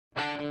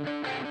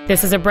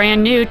This is a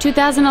brand new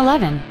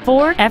 2011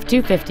 Ford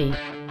F-250.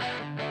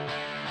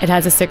 It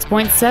has a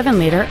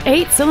 6.7-liter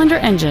 8-cylinder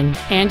engine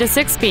and a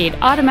 6-speed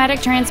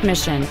automatic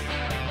transmission.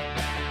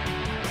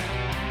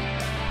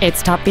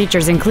 Its top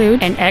features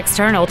include an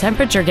external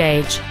temperature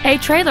gauge, a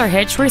trailer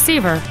hitch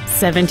receiver,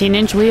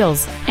 17-inch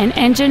wheels, an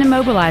engine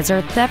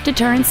immobilizer theft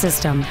deterrent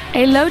system,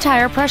 a low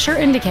tire pressure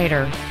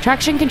indicator,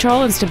 traction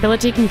control and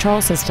stability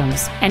control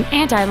systems, an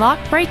anti-lock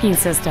braking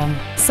system,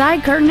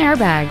 side curtain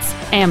airbags,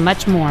 and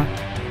much more.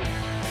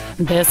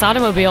 This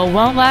automobile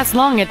won't last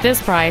long at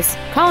this price.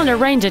 Call and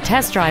arrange a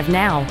test drive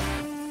now.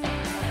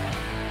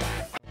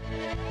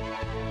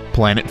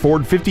 Planet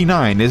Ford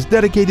 59 is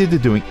dedicated to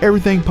doing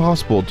everything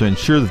possible to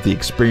ensure that the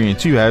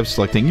experience you have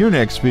selecting your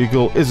next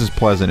vehicle is as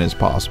pleasant as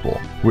possible.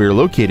 We are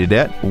located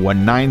at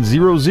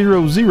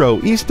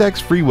 19000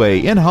 Eastex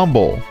Freeway in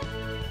Humble.